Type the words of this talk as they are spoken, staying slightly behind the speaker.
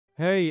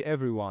Hey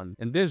everyone,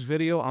 in this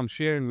video I'm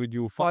sharing with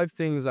you 5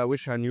 things I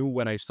wish I knew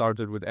when I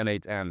started with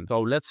N8N.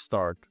 So let's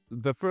start.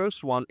 The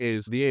first one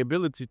is the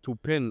ability to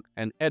pin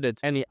and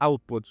edit any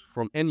output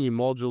from any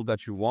module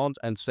that you want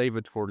and save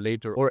it for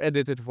later or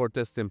edit it for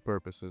testing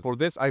purposes. For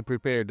this I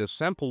prepared a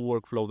sample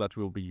workflow that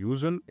we'll be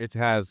using. It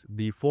has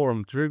the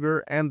form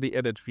trigger and the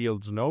edit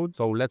fields node.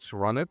 So let's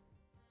run it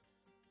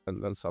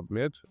and then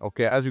submit.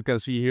 Okay, as you can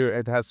see here,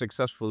 it has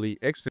successfully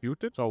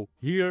executed. So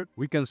here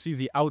we can see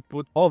the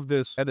output of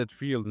this edit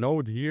field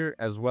node here,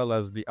 as well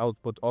as the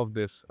output of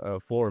this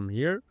form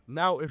here.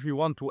 Now, if you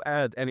want to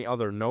add any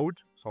other node,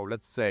 so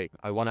let's say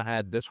I want to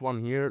add this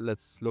one here.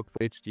 Let's look for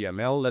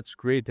HTML. Let's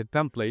create a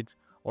template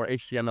or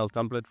HTML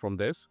template from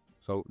this.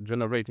 So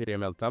generate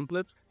HTML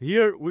template.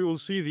 Here we will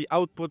see the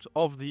output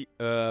of the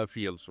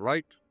fields,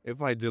 right?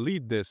 If I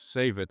delete this,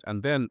 save it,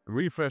 and then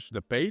refresh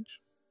the page,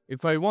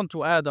 if I want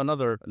to add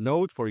another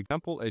node, for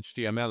example,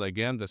 HTML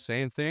again, the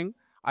same thing,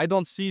 I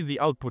don't see the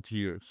output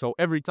here. So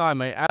every time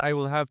I add, I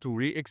will have to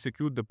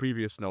re-execute the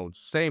previous nodes.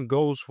 Same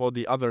goes for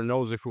the other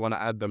nodes if we want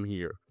to add them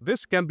here.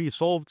 This can be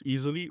solved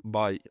easily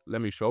by, let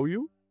me show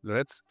you.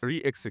 Let's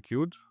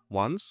re-execute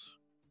once,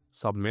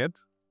 submit,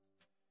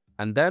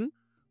 and then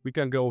we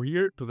can go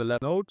here to the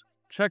left node,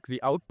 check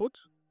the output.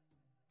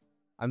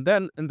 And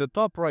then in the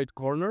top right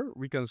corner,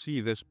 we can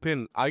see this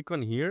pin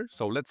icon here.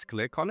 So let's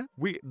click on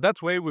it.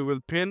 That way we will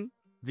pin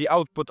the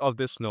output of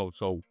this node.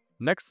 So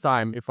next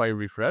time if I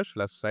refresh,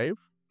 let's save.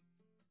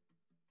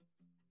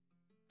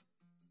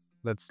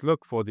 Let's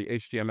look for the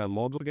HTML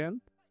module again.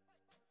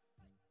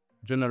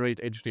 Generate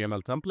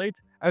HTML template.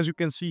 As you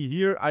can see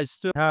here, I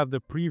still have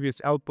the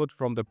previous output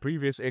from the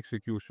previous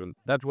execution.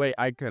 That way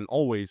I can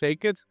always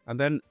take it and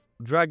then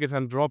drag it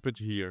and drop it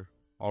here.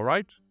 All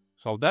right.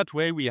 So that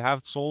way we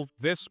have solved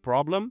this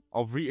problem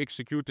of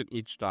re-executing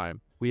each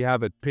time. We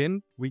have it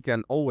pinned. We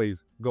can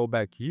always go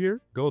back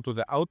here, go to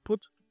the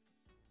output.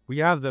 We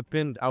have the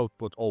pinned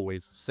output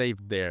always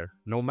saved there,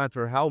 no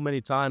matter how many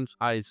times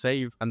I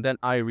save and then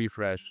I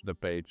refresh the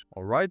page.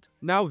 All right.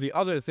 Now the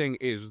other thing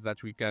is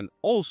that we can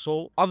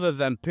also, other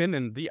than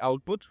pinning the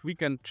output, we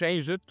can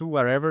change it to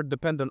wherever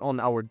depending on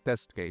our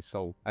test case.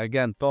 So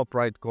again, top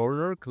right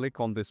corner,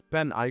 click on this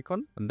pen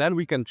icon and then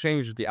we can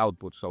change the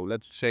output. So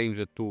let's change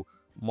it to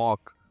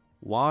mock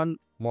 1,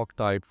 mock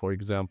type, for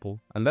example,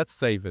 and let's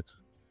save it.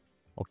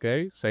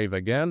 Okay, save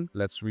again.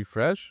 Let's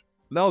refresh.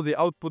 Now the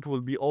output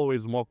will be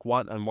always mock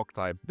 1 and mock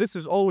type. This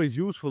is always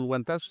useful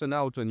when testing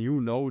out a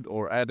new node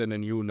or adding a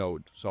new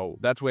node. So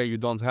that way you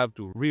don't have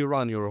to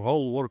rerun your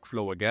whole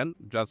workflow again.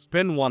 Just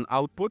pin one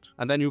output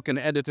and then you can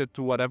edit it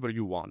to whatever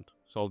you want.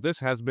 So this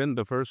has been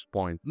the first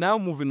point. Now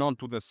moving on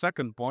to the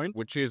second point,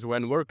 which is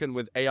when working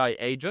with AI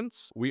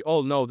agents. We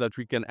all know that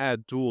we can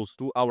add tools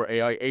to our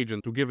AI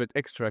agent to give it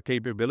extra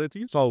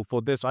capabilities. So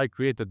for this, I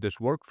created this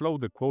workflow,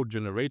 the quote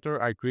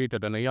generator. I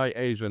created an AI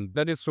agent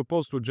that is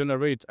supposed to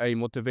generate a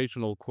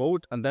motivational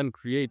quote and then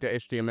create a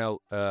HTML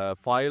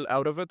file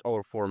out of it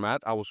or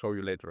format. I will show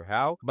you later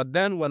how. But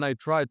then when I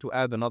try to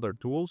add another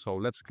tool, so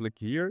let's click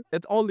here,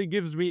 it only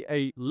gives me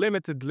a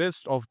limited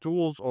list of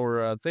tools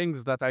or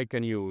things that I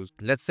can use.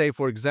 Let's say,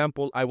 for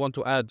example, I want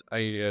to add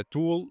a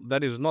tool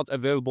that is not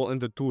available in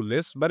the tool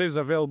list, but is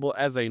available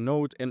as a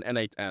node in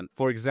N8N.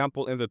 For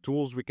example, in the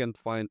tools, we can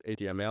find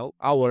HTML.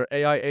 Our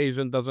AI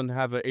agent doesn't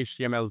have a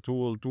HTML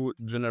tool to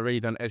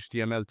generate an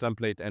HTML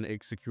template and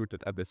execute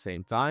it at the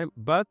same time.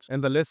 But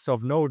in the list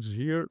of nodes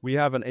here, we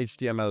have an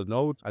HTML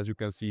node, as you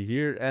can see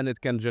here, and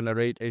it can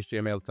generate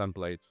HTML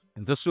templates.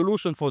 And the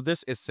solution for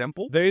this is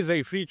simple. There is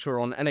a feature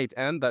on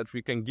N8N that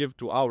we can give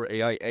to our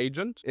AI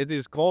agent. It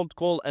is called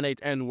Call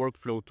N8N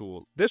Workflow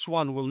Tool. This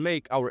one will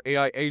make our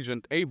AI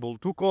agent able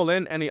to call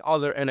in any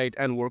other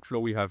N8N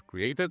workflow we have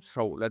created.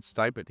 So let's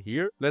type it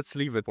here. Let's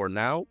leave it for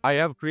now. I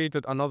have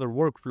created another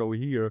workflow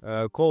here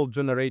called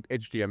Generate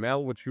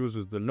HTML, which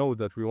uses the node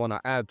that we want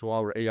to add to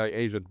our AI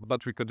agent,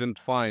 but we couldn't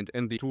find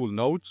in the tool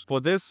nodes. For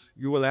this,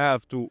 you will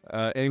have to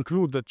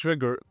include the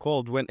trigger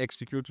called when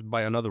executed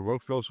by another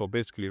workflow. So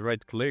basically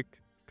right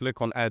click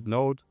on add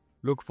node,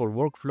 look for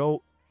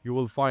workflow, you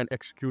will find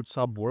execute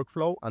sub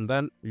workflow, and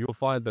then you'll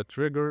find the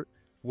trigger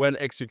when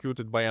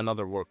executed by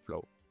another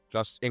workflow.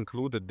 Just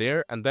include it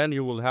there, and then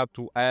you will have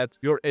to add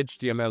your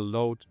HTML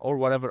node or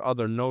whatever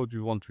other node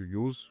you want to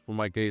use. For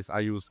my case,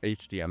 I use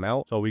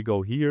HTML. So we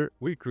go here,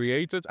 we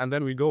create it, and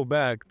then we go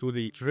back to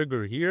the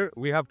trigger here.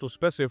 We have to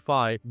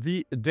specify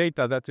the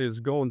data that is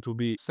going to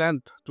be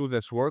sent to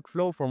this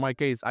workflow. For my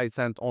case, I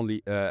sent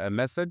only a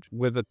message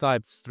with a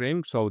typed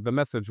string. So the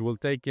message will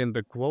take in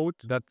the quote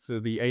that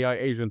the AI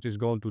agent is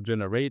going to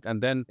generate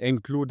and then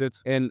include it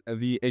in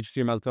the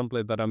HTML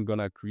template that I'm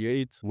gonna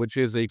create, which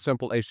is a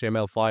simple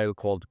HTML file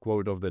called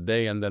quote of the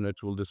day, and then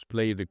it will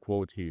display the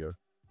quote here.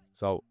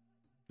 So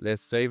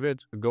let's save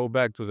it, go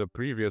back to the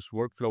previous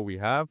workflow we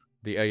have,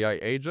 the AI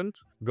agent,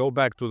 go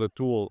back to the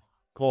tool,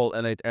 call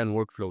N8N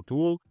workflow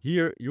tool.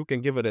 Here you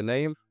can give it a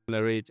name,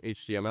 generate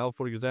HTML,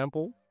 for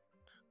example.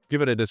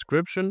 Give it a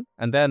description,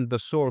 and then the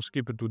source,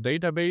 keep it to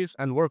database,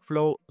 and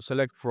workflow,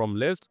 select from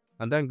list,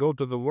 and then go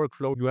to the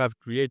workflow you have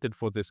created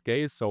for this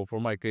case. So for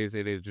my case,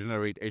 it is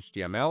generate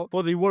HTML.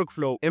 For the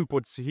workflow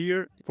inputs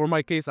here, for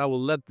my case, I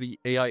will let the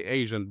AI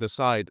agent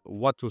decide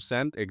what to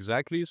send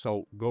exactly.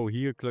 So go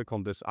here, click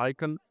on this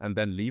icon, and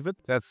then leave it.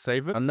 Let's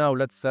save it. And now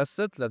let's test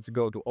it. Let's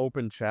go to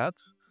open chat,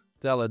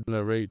 tell it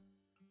generate.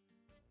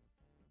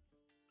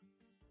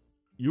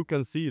 You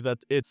can see that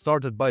it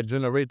started by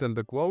generating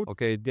the quote.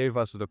 Okay, it gave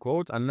us the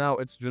quote, and now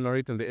it's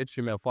generating the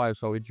HTML file.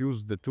 So it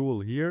used the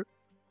tool here,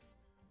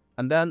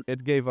 and then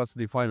it gave us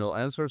the final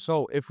answer.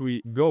 So if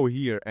we go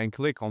here and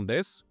click on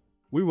this,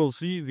 we will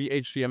see the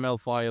HTML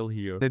file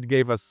here. It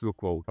gave us the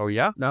quote. Oh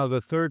yeah? Now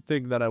the third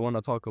thing that I want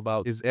to talk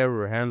about is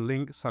error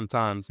handling.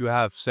 Sometimes you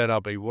have set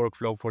up a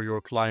workflow for your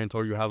client,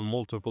 or you have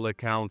multiple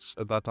accounts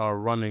that are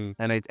running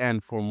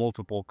N8N for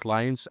multiple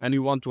clients, and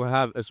you want to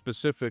have a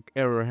specific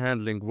error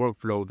handling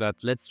workflow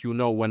that lets you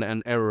know when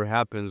an error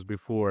happens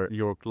before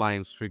your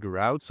clients figure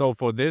out. So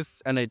for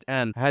this,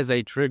 N8N has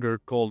a trigger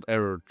called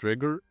error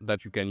trigger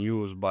that you can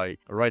use by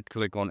right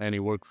click on any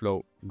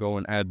workflow, go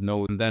and add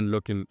node, and then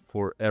looking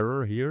for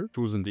error here,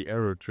 choosing the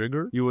error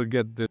trigger. You will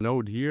get the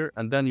node here,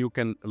 and then you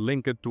can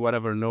link it to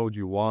whatever node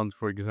you want.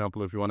 For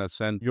example, if you want to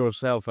send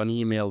yourself an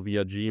email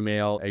via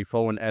Gmail, a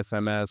phone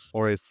SMS,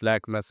 or a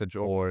Slack message,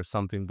 or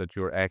something that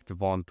you're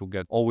active on to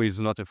get always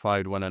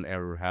notified when an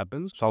error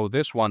happens. So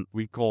this one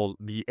we call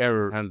the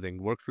error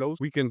handling workflows.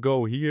 We can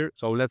go here.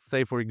 So let's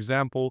say, for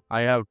example,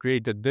 I have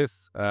created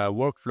this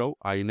workflow.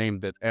 I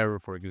named it error,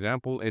 for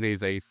example. It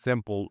is a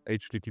simple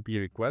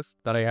HTTP request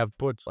that I have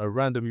put a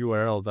random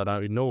URL that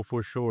I know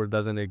for sure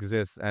doesn't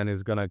exist and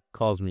is gonna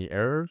cause me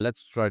errors.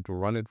 Let's try to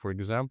run it, for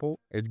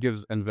example. It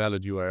gives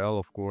invalid URL,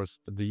 of course,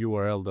 the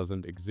URL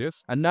doesn't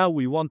exist. And now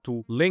we want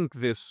to link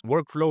this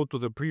workflow to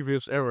the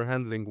previous error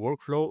handling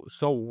workflow.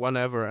 So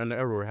whenever an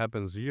error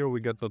happens here,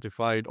 we get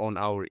notified on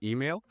our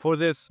email. For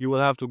this, you will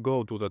have to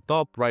go to the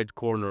top right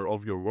corner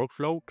of your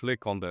workflow,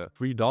 click on the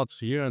three dots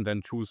here, and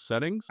then choose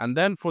settings. And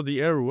then for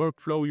the error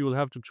workflow, you will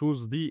have to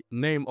choose the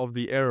name of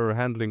the error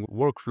handling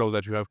workflow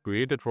that you have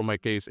created. For my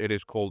case, it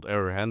is called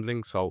error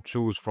handling. So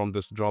choose from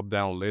this drop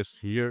down list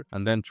here,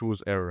 and then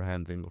choose error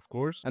handling, of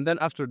course. And then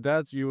after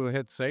that, you will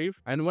hit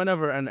save. And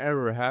whenever an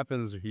error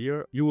happens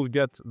here, you will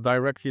get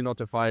directly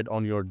notified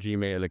on your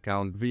Gmail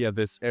account via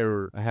this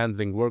error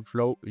handling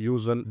workflow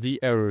using the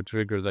error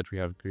trigger that we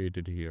have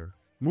created here.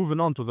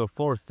 Moving on to the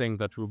fourth thing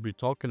that we'll be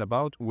talking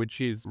about,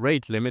 which is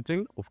rate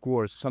limiting. Of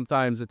course,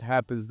 sometimes it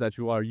happens that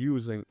you are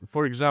using,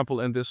 for example,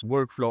 in this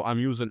workflow, I'm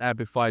using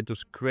Apify to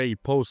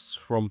scrape posts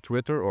from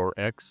Twitter or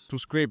X. To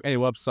scrape any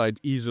website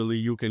easily,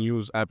 you can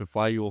use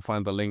Apify. You will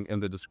find the link in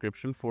the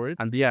description for it.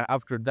 And yeah,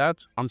 after that,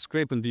 I'm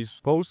scraping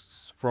these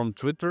posts from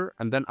Twitter,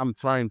 and then I'm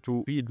trying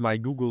to feed my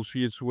Google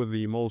Sheets with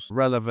the most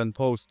relevant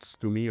posts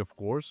to me, of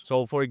course.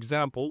 So for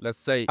example, let's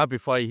say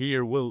Apify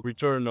here will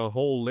return a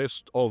whole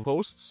list of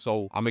posts.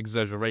 So I'm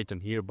exaggerating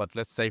here, but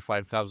let's say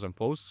 5,000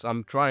 posts.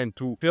 I'm trying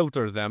to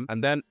filter them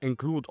and then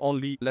include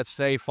only, let's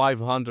say,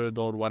 500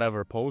 or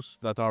whatever posts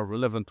that are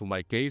relevant to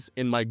my case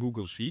in my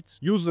Google Sheets.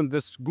 Using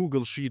this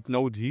Google Sheet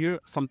node here,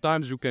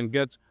 sometimes you can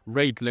get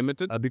rate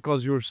limited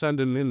because you're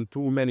sending in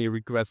too many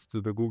requests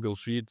to the Google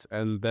Sheet,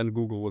 and then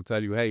Google will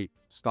tell you, hey,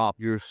 stop,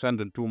 you're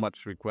sending too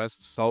much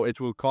requests. So it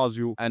will cause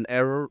you an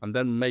error and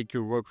then make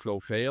your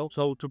workflow fail.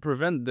 So to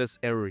prevent this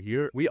error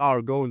here, we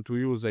are going to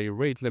use a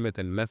rate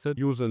limiting method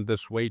using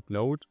this wait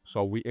node.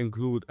 So we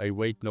include a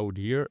wait node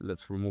here.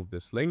 Let's remove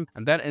this link.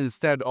 And then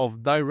instead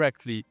of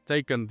directly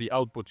taking the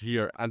output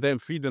here and then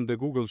feeding the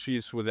Google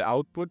Sheets with the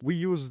output, we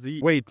use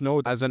the wait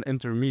node as an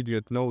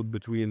intermediate node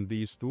between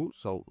these two.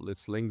 So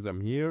let's link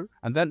them here.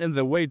 And then in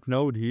the wait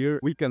node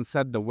here, we can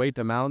set the wait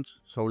amount.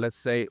 So let's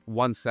say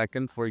 1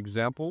 second, for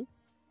example.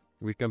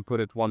 We can put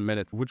it 1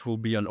 minute, which will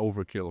be an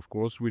overkill, of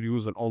course. We're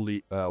using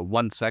only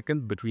 1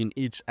 second between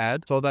each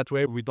ad. So that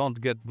way we don't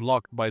get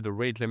blocked by the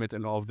rate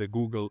limiting of the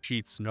Google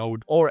Sheets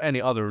node or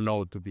any other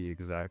node to be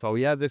exact. So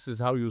yeah, this is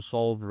how you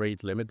solve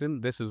rate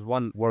limiting. This is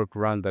one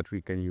workaround that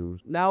we can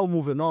use. Now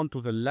moving on to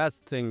the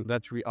last thing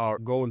that we are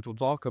going to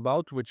talk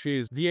about, which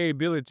is the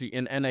ability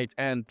in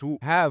N8N to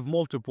have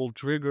multiple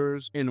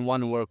triggers in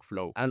one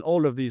workflow. And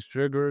all of these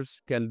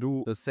triggers can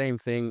do the same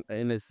thing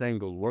in a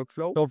single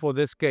workflow. So for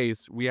this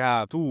case, we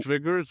have two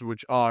triggers,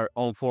 which are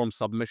on-form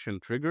submission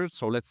triggers.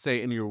 So let's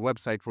say in your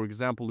website, for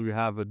example, you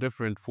have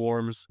different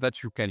forms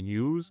that you can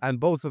use, and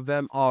both of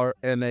them are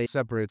in a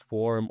separate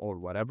form or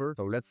whatever.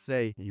 So let's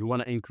say you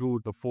want to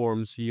include the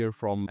forms here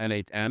from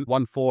N8N.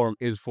 One form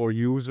is for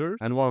users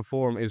and one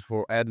form is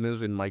for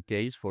admins. In my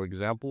case, for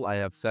example, I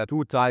have set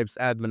two types,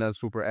 admin and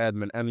super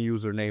admin, and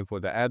username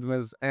for the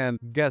admins, and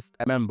guest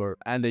member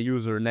and a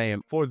username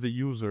for the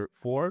user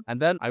form.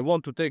 And then I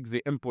want to take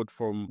the input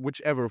from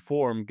whichever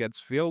form gets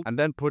filled and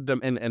then put them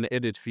in an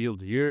edit field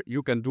here.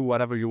 You can do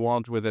whatever you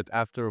want with it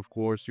after, of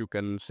course. You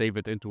can save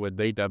it into a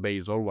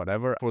database or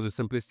whatever. For the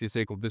simplicity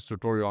sake of this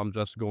tutorial, I'm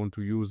just going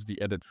to use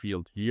the edit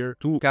field here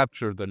to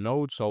capture the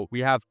node. So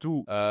we have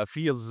two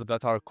fields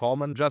that are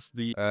common, just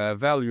the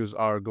values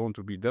are going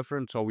to be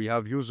different. So we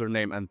have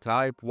username and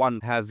type. One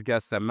has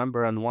guest and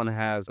member and one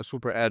has a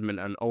super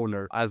admin and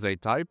owner as a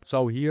type.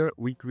 So here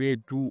we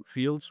create two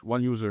fields,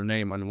 one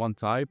username and one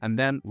type, and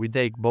then we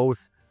take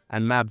both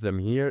and map them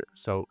here.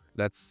 So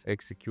let's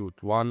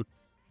execute one,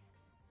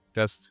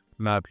 just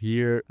map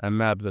here and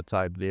map the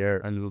type there,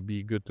 and it'll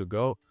be good to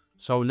go.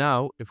 So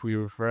now, if we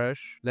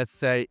refresh, let's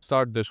say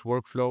start this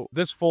workflow,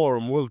 this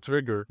form will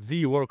trigger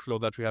the workflow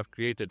that we have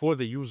created for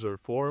the user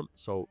form.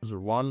 So user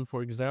one,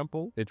 for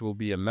example, it will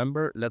be a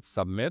member. Let's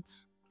submit.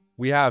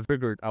 We have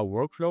triggered our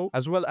workflow,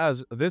 as well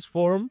as this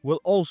form will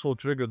also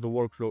trigger the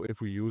workflow if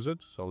we use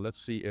it. So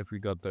let's see if we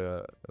got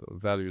the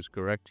values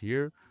correct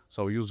here.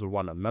 So user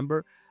one and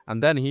member.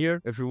 And then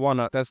here, if we want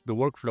to test the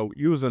workflow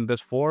using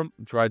this form,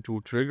 try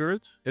to trigger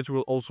it. It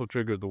will also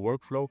trigger the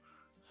workflow.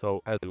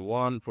 So admin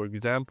one, for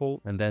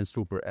example, and then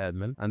super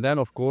admin. And then,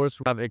 of course,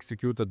 we have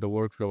executed the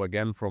workflow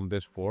again from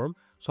this form.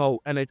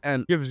 So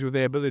N8N gives you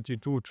the ability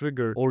to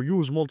trigger or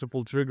use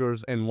multiple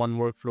triggers in one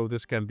workflow.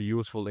 This can be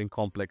useful in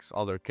complex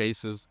other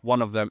cases.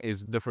 One of them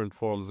is different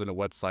forms in a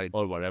website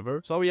or whatever.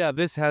 So yeah,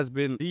 this has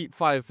been the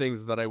 5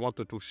 things that I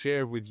wanted to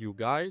share with you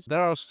guys. There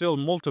are still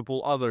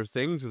multiple other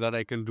things that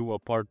I can do a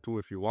part 2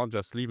 if you want.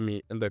 Just leave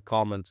me in the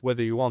comments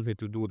whether you want me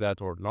to do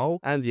that or no.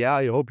 And yeah,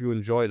 I hope you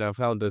enjoyed and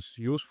found this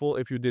useful.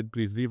 If you did,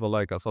 please leave a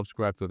like and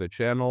subscribe to the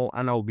channel.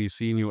 And I'll be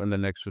seeing you in the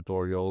next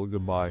tutorial.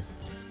 Goodbye.